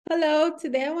Hello,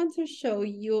 today I want to show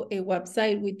you a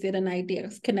website we did an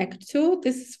IDXConnect to.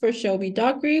 This is for Shelby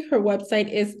Dockery. Her website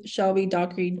is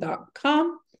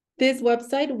shelbydockery.com. This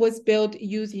website was built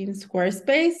using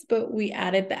Squarespace, but we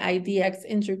added the IDX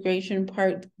integration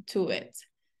part to it.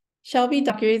 Shelby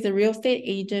Dockery is a real estate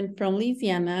agent from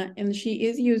Louisiana, and she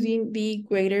is using the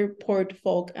Greater Port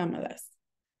Folk MLS.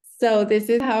 So this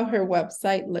is how her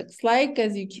website looks like.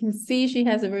 As you can see, she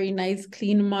has a very nice,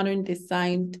 clean, modern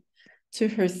design to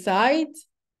her site.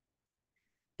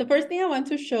 The first thing I want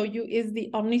to show you is the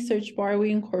Omni search bar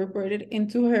we incorporated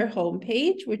into her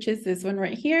homepage, which is this one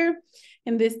right here.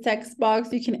 In this text box,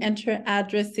 you can enter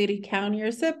address, city, county,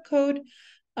 or zip code,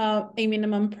 a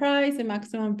minimum price, a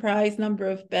maximum price, number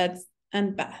of beds,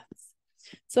 and baths.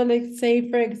 So let's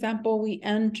say, for example, we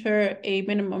enter a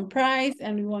minimum price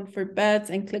and we want for beds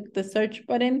and click the search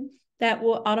button. That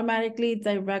will automatically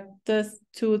direct us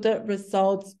to the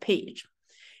results page.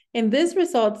 In this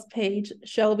results page,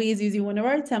 Shelby is using one of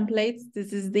our templates.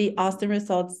 This is the Austin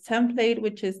results template,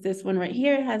 which is this one right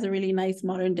here. It has a really nice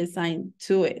modern design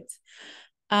to it.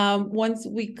 Once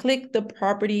we click the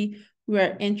property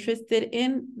we're interested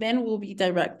in, then we'll be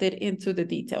directed into the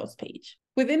details page.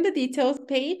 Within the details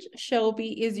page,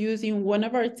 Shelby is using one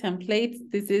of our templates.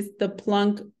 This is the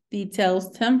Plunk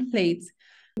Details template.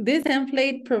 This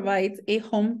template provides a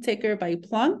home ticker by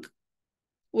Plunk,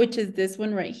 which is this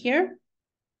one right here.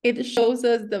 It shows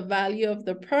us the value of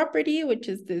the property, which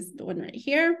is this one right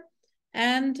here,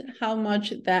 and how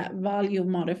much that value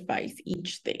modifies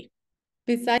each day.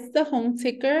 Besides the home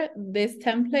ticker, this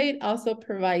template also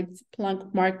provides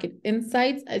Plunk Market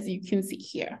Insights, as you can see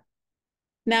here.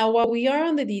 Now, while we are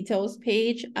on the details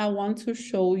page, I want to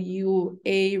show you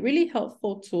a really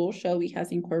helpful tool Shelby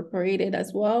has incorporated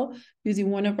as well, using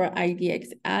one of our IDX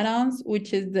add-ons,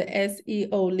 which is the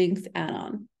SEO Links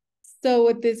add-on. So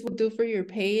what this will do for your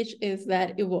page is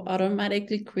that it will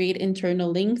automatically create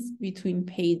internal links between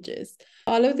pages.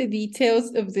 All of the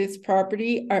details of this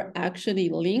property are actually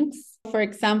links. For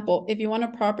example, if you want a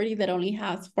property that only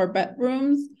has 4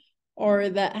 bedrooms or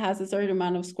that has a certain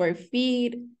amount of square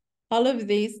feet, all of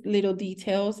these little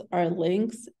details are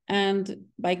links. And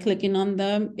by clicking on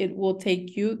them, it will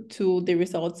take you to the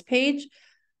results page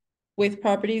with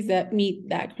properties that meet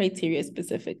that criteria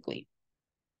specifically.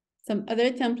 Some other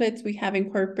templates we have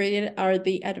incorporated are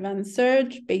the advanced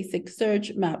search, basic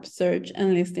search, map search,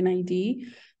 and listing ID.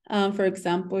 For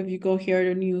example, if you go here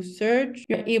to new search,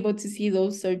 you're able to see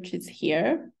those searches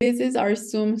here. This is our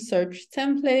Zoom search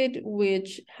template,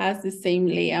 which has the same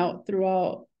layout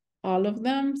throughout all of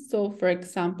them. So for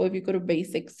example, if you go to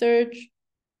basic search,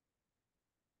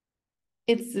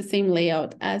 it's the same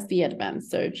layout as the advanced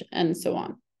search and so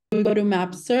on. We go to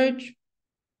map search.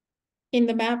 In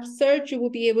the map search, you will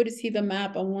be able to see the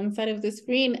map on one side of the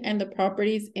screen and the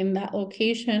properties in that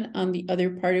location on the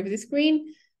other part of the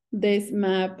screen. This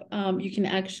map, you can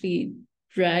actually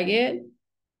drag it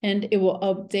and it will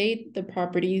update the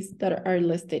properties that are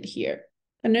listed here.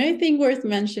 Another thing worth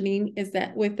mentioning is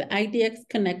that with the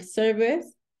IDXConnect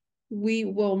service, we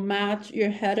will match your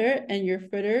header and your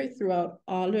footer throughout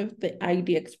all of the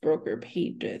IDX Broker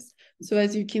pages. So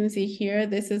as you can see here,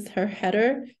 this is her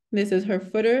header, this is her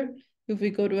footer. If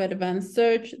we go to advanced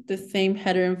search, the same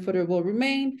header and footer will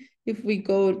remain. If we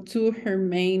go to her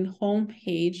main home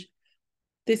page,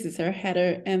 this is her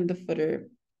header and the footer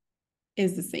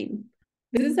is the same.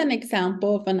 This is an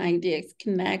example of an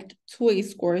IDXConnect to a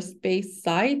Squarespace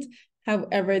site.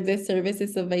 However, this service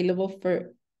is available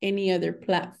for any other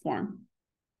platform.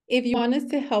 If you want us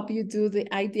to help you do the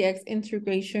IDX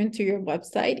integration to your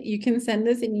website, you can send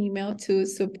us an email to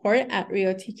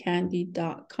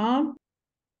support@realtycandy.com.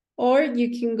 Or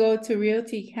you can go to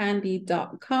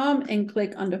realtycandy.com and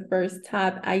click on the first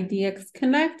tab,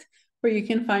 IDXConnect, where you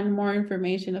can find more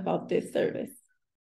information about this service.